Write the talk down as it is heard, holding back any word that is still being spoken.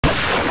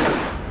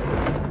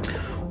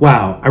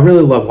Wow, I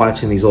really love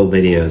watching these old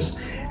videos.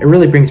 It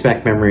really brings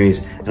back memories,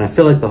 and I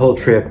feel like the whole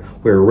trip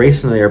we were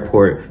racing to the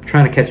airport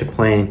trying to catch a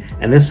plane,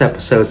 and this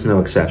episode's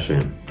no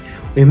exception.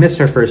 We missed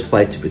our first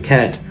flight to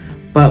Phuket,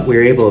 but we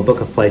were able to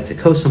book a flight to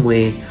Koh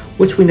Samui,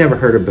 which we never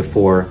heard of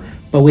before,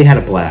 but we had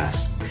a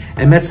blast.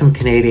 I met some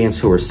Canadians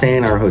who were staying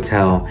in our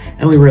hotel,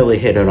 and we really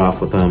hit it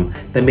off with them.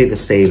 That made the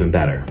stay even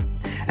better.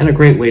 And a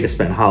great way to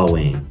spend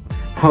Halloween.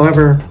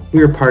 However, we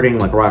were partying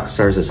like rock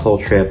stars this whole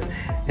trip,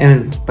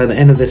 and by the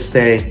end of this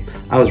stay,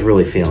 I was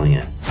really feeling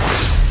it.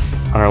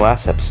 On our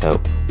last episode,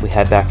 we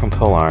head back from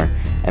Koh Larn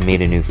and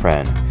meet a new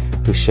friend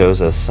who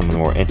shows us some of the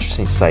more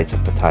interesting sights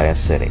of Pattaya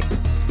City.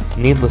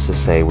 Needless to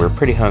say, we're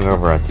pretty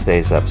hungover on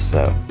today's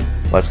episode.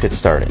 Let's get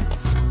started.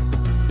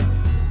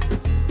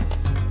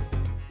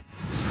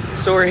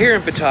 So we're here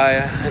in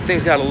Pattaya, and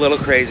things got a little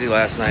crazy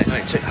last night.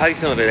 How are you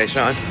feeling today,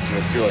 Sean?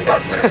 I feel like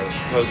I was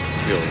supposed to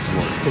feel this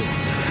morning.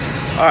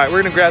 All right,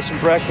 we're gonna grab some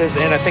breakfast,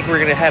 and I think we're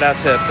gonna head out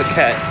to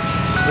Phuket.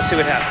 Let's see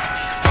what happens.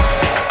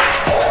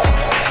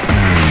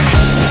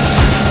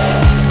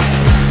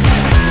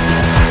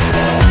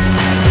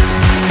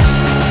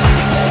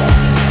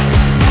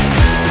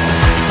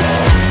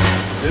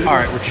 All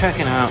right, we're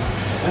checking out.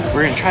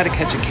 We're gonna try to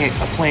catch a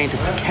plane to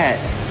Phuket.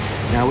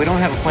 Now, we don't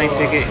have a plane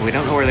ticket, and we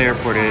don't know where the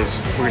airport is.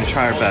 We're gonna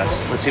try our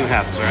best. Let's see what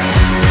happens, all right?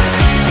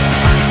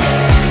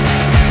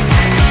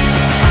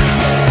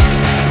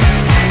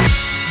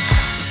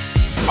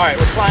 All right,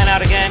 we're flying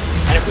out again,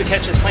 and if we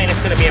catch this plane,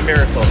 it's gonna be a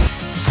miracle.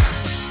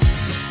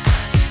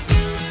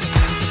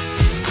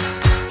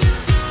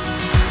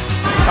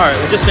 All right,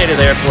 we just made it to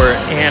the airport,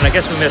 and I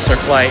guess we missed our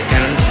flight,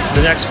 and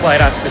the next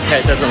flight out to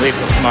Phuket doesn't leave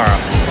till tomorrow.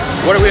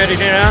 What are we gonna do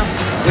now?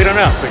 We don't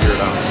know. Figure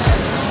it out.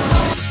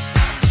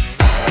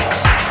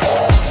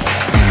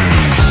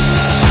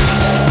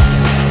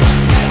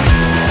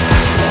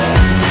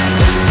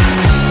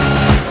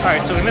 All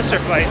right, so we missed our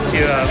flight to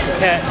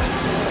Phuket,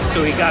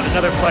 so we got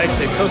another flight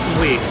to Koh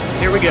Samui.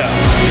 Here we go.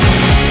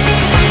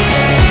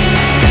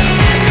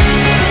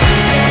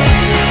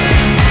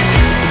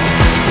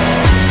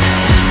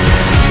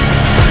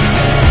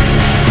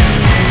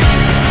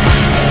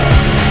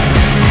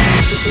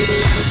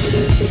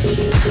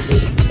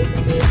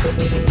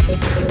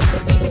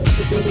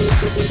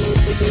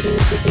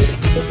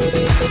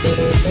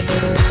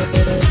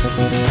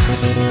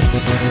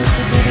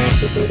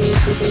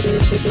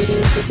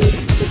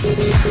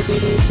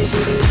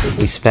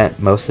 We spent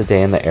most of the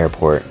day in the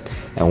airport,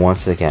 and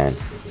once again,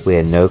 we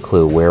had no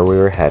clue where we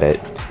were headed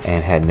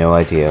and had no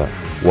idea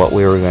what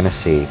we were going to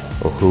see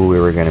or who we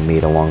were going to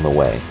meet along the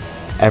way.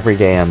 Every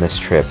day on this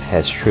trip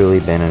has truly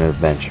been an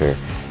adventure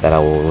that I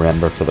will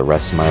remember for the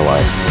rest of my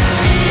life.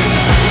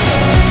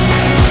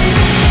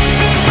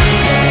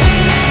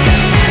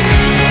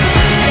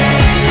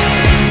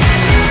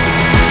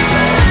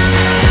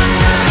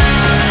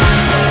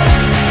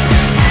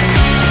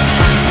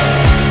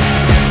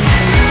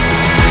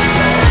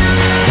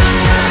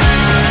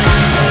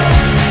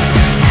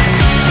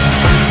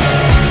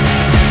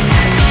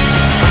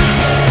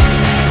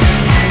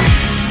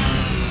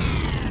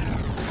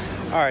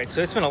 Alright,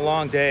 so it's been a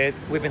long day.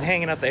 We've been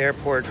hanging out at the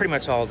airport pretty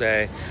much all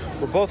day.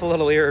 We're both a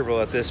little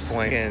irritable at this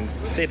point, and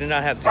they did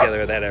not have it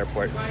together at that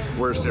airport.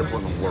 Worst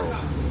airport in the world.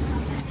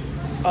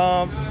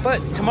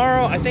 But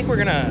tomorrow, I think we're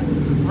gonna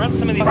run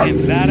some of these fucking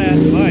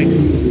badass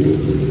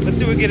bikes. Let's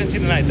see what we get into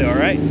tonight though,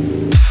 alright?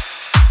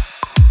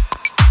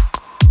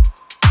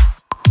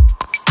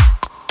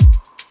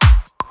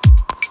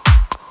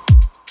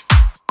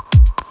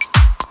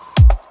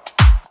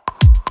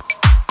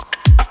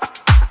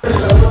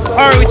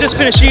 Alright, we just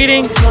finished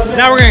eating.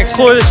 Now we're gonna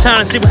explore this town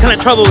and see what kind of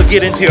trouble we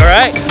get into,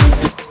 alright?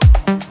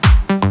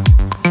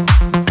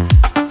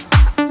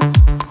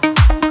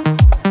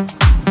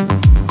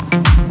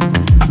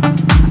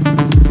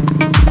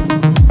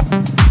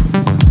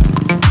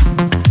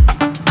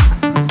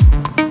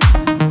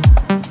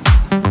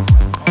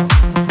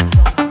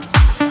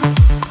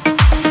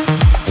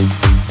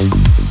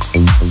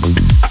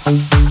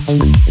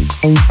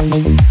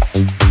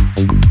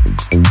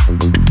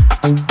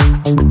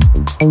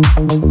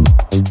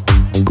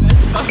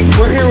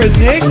 We're here with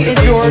Nick and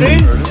Jordan.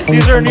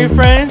 These are our new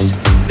friends.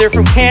 They're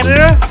from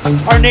Canada,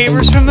 our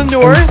neighbors from the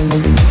north,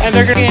 and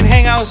they're gonna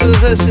hang out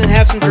with us and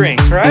have some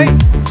drinks, right?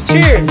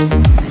 Cheers!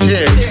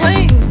 Cheers.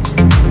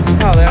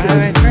 Oh, they don't have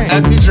any drinks.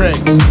 Empty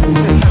drinks.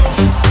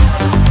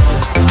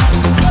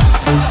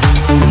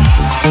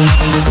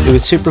 It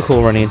was super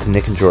cool running into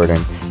Nick and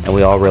Jordan, and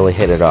we all really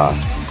hit it off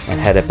and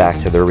headed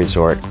back to their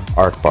resort,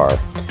 Arc Bar,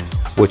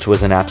 which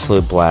was an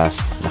absolute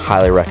blast, and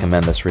highly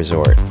recommend this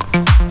resort.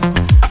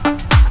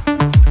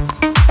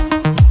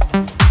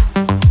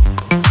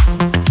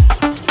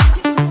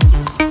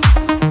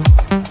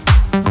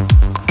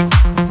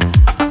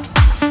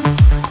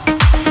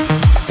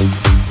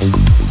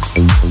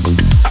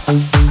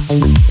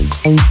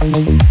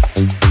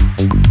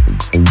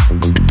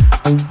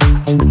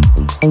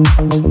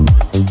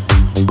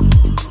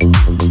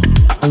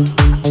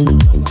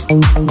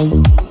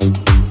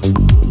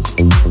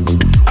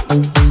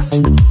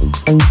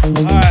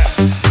 Alright,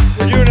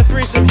 we're doing a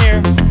threesome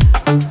here.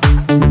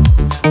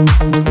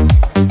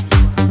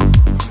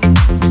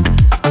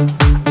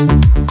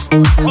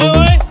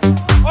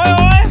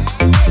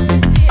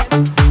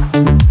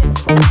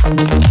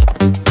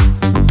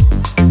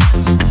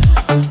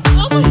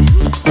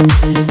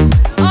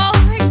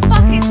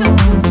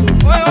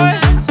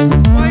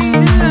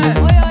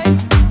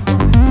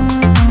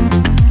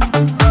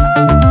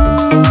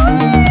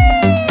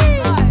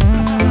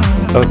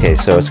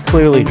 so it's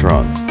clearly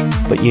drunk.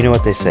 But you know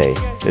what they say,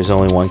 there's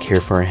only one cure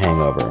for a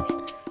hangover.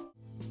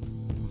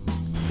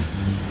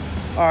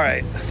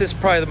 Alright, this is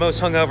probably the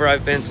most hungover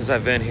I've been since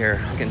I've been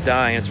here. I'm fucking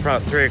dying. It's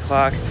about 3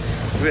 o'clock.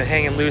 We've been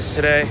hanging loose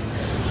today.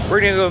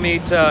 We're gonna go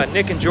meet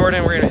Nick and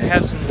Jordan. We're gonna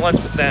have some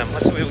lunch with them.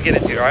 Let's see what we get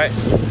into, alright?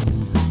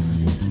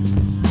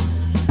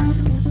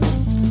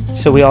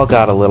 So we all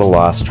got a little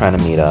lost trying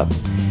to meet up.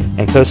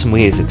 And Koh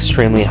Samui is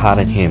extremely hot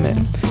and humid,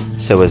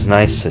 so it was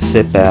nice to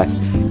sit back,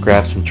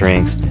 grab some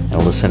drinks,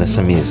 and listen to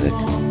some music.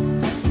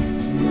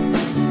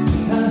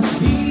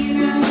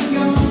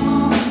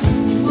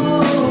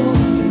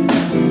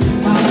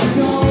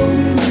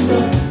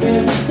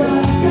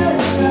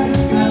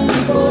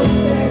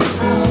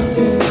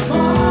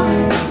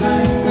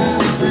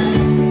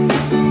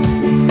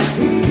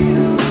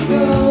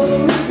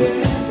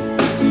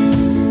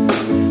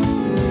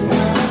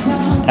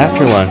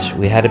 After lunch,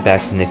 we headed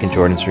back to Nick and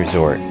Jordan's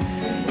resort,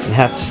 and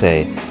have to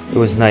say, it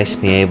was nice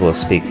being able to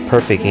speak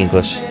perfect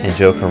English and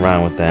joke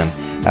around with them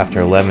after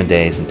 11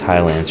 days in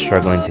Thailand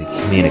struggling to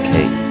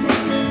communicate.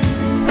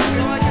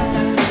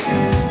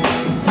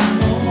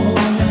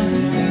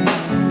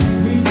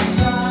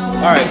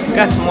 Alright,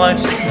 got some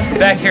lunch.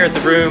 Back here at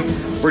the room.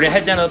 We're gonna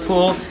head down to the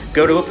pool,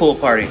 go to a pool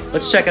party.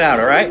 Let's check it out,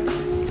 alright?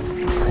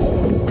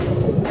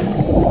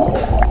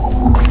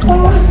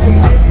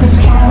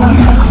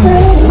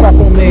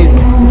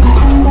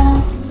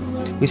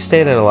 We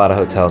stayed at a lot of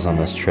hotels on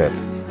this trip.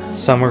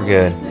 Some were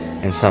good,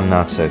 and some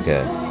not so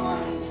good.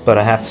 But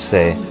I have to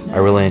say, I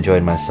really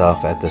enjoyed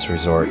myself at this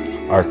resort,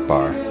 Arc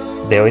Bar.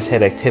 They always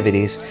had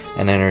activities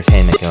and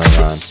entertainment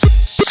going on.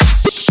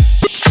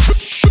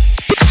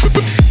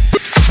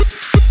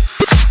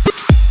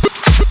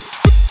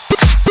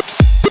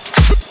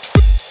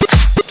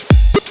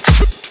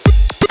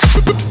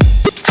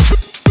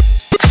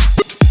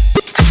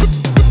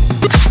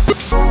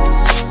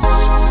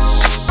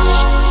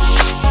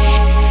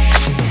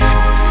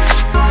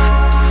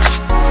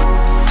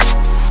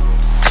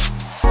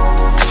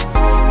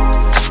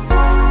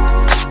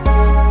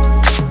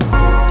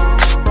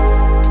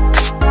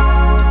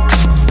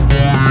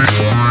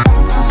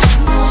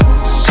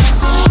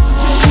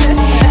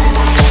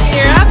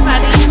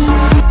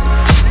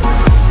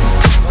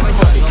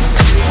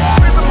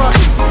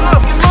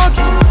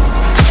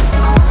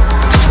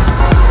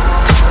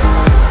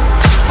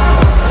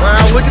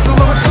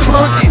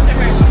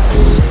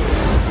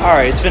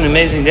 Alright, it's been an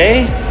amazing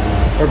day.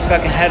 We're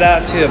fucking head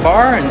out to a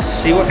bar and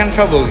see what kind of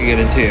trouble we can get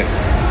into.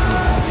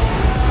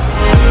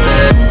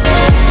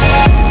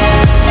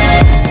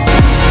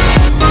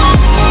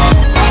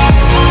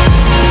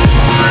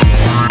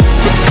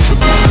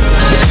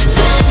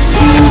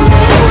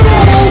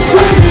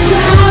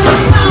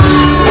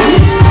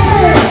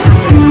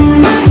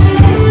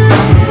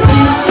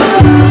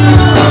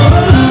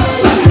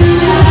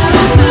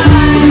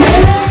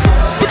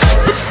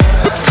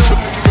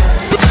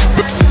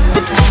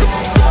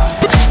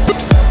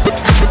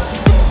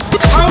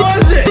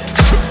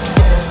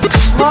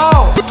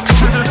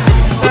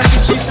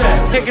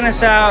 Kicking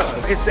us out.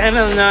 It's the end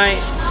of the night.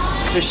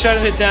 They're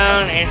shutting it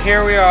down, and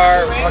here we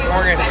are.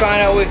 We're going to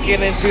find out what we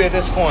get into at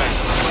this point.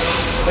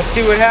 Let's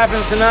see what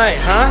happens tonight,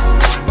 huh?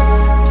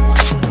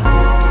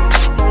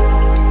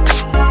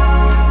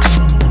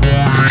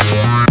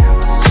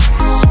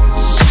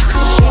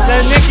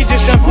 That Nikki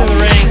just jumped in the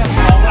ring.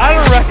 I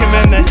don't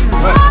recommend it,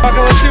 but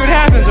okay, let's see what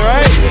happens,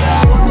 alright?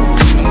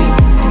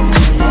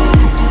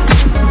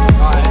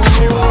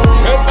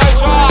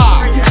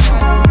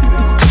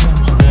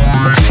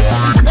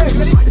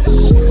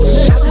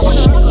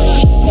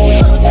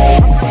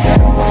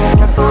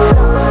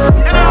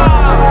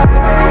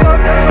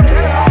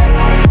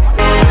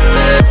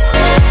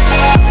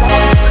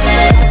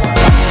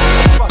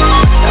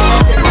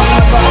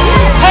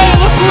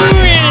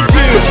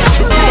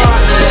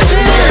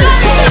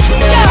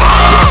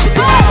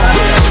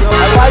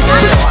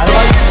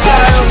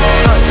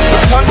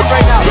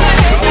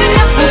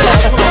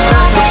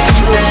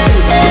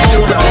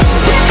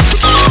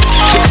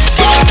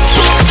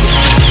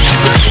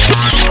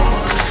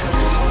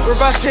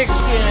 Take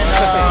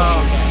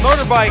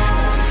motorbike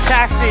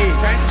taxi.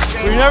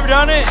 We've never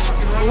done it.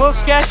 It's a little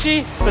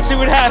sketchy. Let's see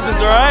what happens,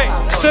 alright?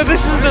 So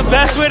this is the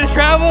best way to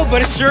travel,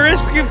 but it sure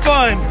is freaking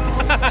fun.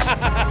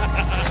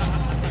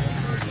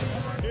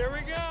 Here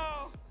we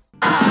go.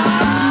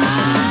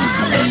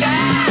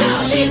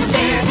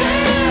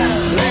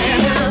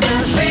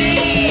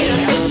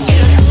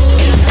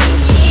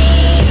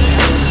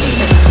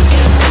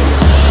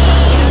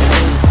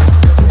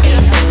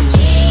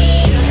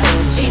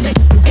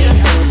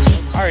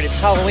 It's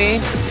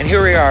Halloween, and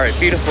here we are at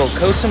beautiful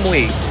Koh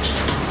Samui.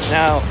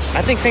 Now,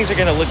 I think things are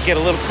gonna get a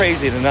little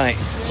crazy tonight.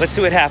 Let's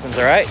see what happens,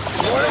 all right?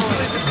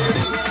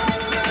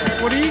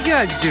 What are you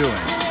guys doing?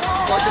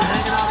 Fucking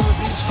hanging out on the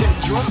beach,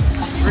 getting drunk.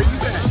 Where you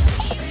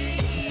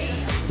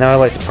been? Now I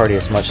like to party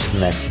as much as the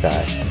next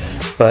guy,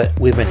 but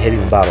we've been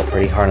hitting the bottle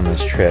pretty hard on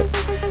this trip,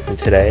 and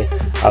today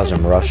I was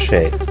in rough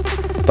shape.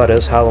 But it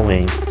was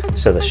Halloween,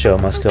 so the show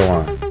must go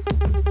on.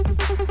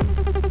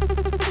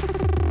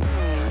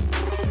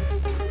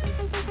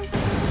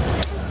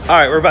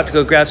 Alright, we're about to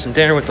go grab some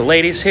dinner with the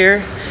ladies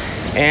here.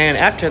 And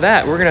after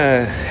that, we're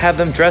gonna have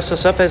them dress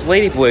us up as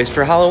ladyboys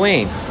for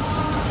Halloween.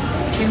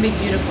 It's gonna be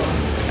beautiful.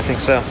 I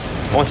think so.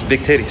 I want some big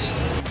titties.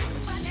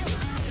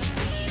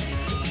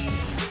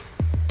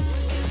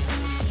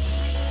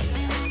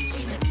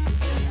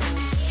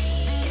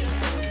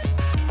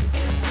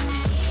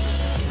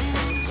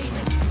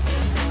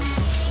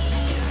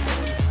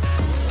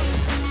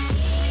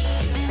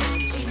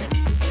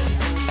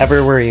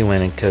 Everywhere you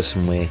went in Koh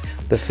Samui,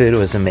 the food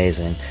was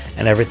amazing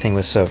and everything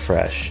was so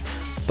fresh.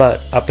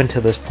 But up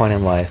until this point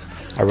in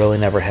life, I really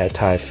never had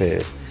Thai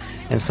food.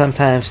 And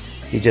sometimes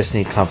you just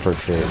need comfort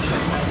food.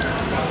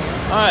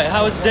 Alright,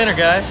 how was dinner,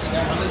 guys?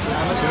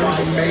 Dinner was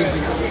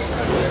amazing on this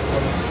side.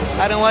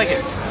 I didn't like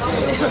it.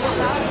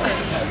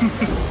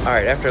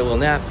 Alright, after a little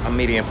nap, I'm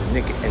meeting up with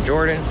Nick and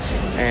Jordan,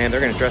 and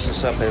they're gonna dress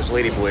us up as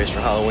ladyboys for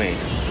Halloween.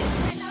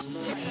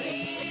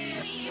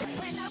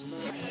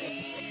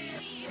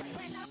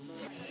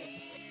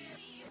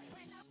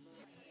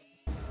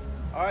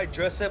 Alright,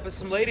 dress up as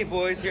some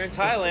ladyboys here in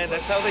Thailand.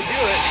 That's how they do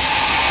it.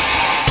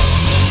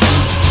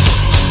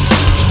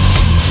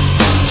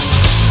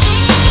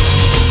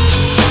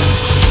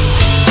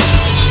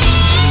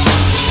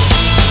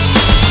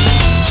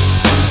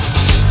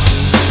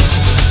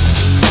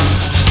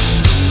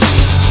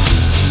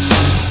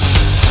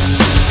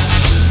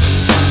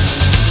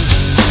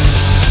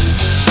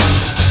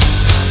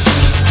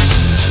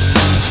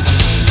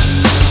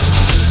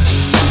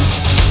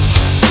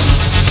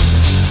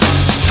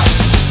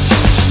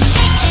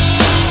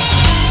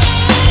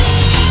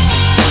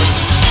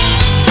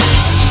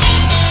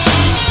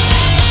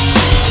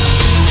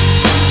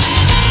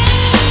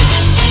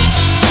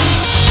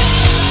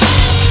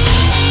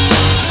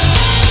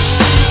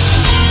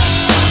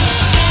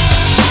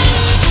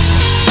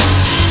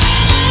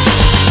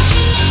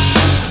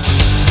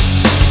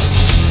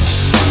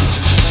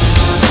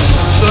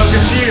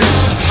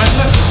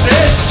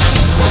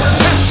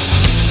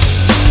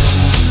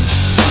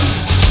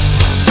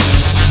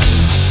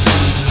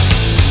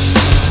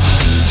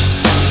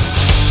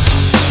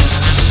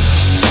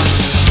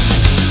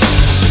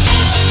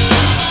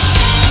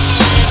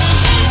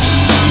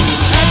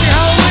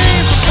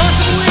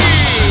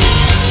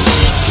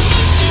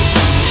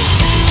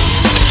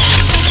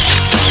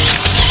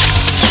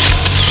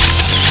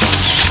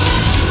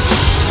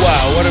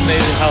 What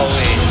amazing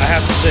Halloween. I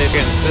have to say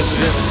again, this has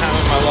been the time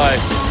of my life.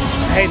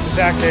 I hate the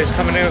fact that it's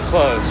coming to a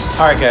close.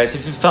 Alright guys,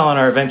 if you've followed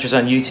our adventures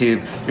on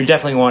YouTube, you're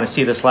definitely want to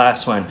see this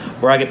last one,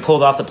 where I get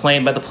pulled off the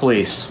plane by the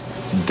police.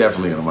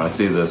 Definitely gonna want to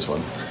see this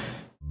one.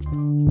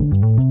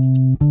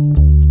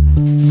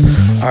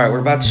 Alright, we're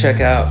about to check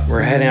out.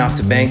 We're heading off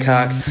to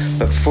Bangkok,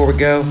 but before we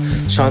go,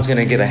 Sean's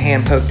gonna get a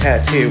hand poke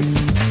tattoo.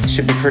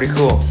 Should be pretty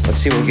cool.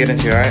 Let's see what we'll get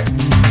into, alright?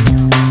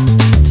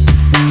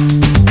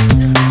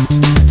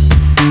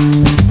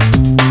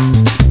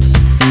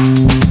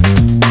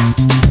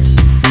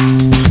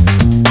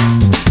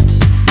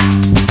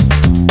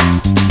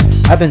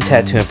 I've been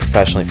tattooing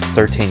professionally for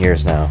 13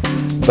 years now,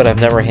 but I've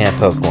never hand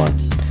poked one.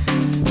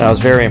 And I was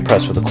very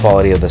impressed with the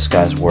quality of this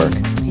guy's work.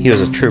 He was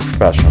a true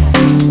professional. You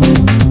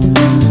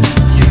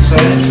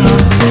excited, Sean?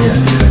 Yeah,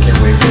 dude, I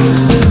can't wait for this.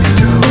 It's gonna be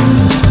dope.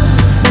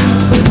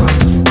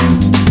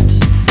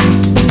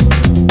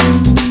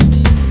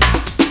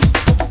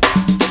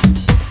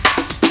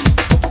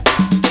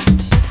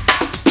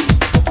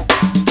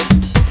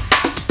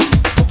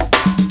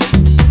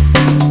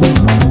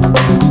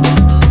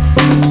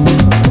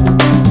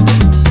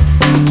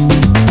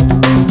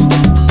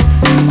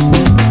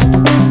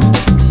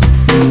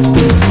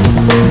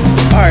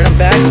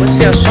 Let's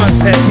see how Sean's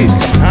tattoo's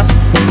coming, huh?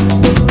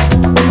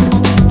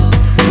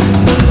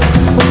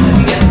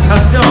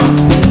 How's it going?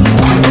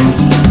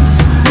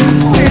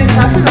 We're just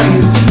talking about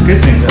you.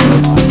 Good thing, though.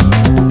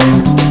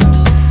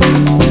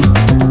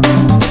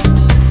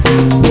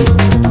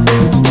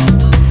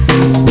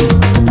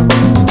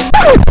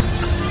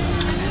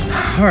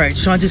 Alright,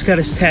 Sean just got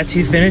his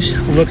tattoo finished.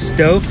 Looks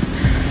dope.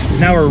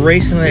 Now we're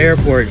racing to the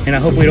airport, and I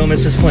hope we don't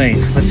miss this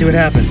plane. Let's see what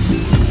happens.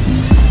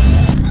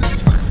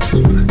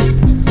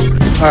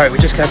 Alright, we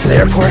just got to the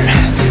airport.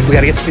 We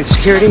gotta get through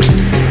security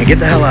and get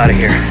the hell out of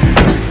here.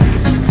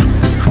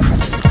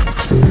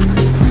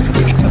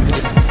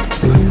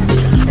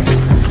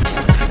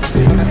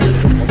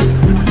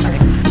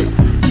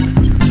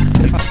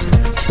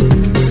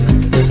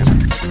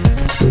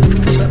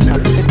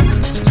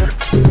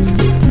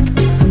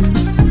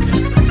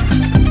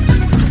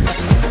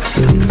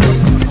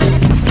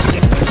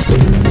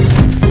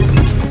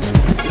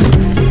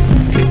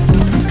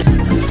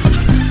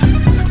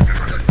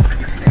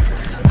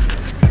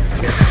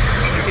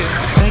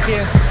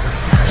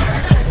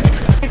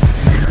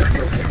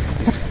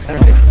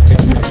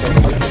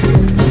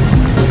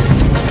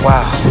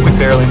 Wow, we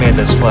barely made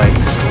this flight.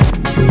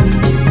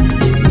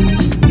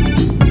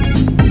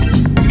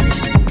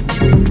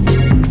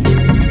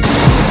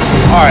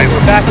 Alright,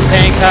 we're back in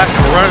Bangkok and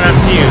we're running on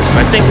fumes.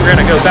 But I think we're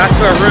gonna go back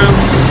to our room,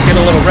 get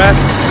a little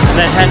rest, and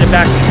then head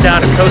back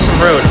down to Koh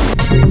Sam Road.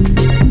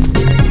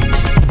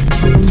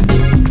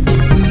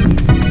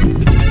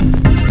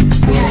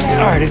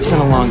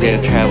 long day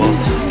of travel.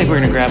 I think we're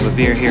gonna grab a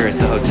beer here at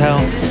the hotel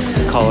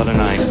and call it a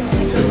night.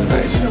 Really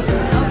nice.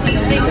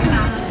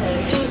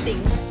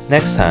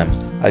 Next time,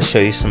 I'll show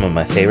you some of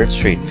my favorite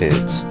street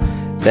foods.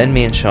 Then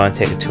me and Sean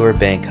take a tour of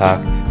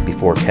Bangkok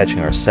before catching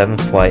our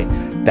 7th flight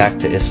back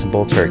to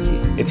Istanbul,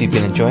 Turkey. If you've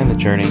been enjoying the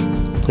journey,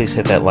 please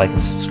hit that like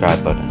and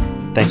subscribe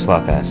button. Thanks a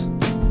lot, guys.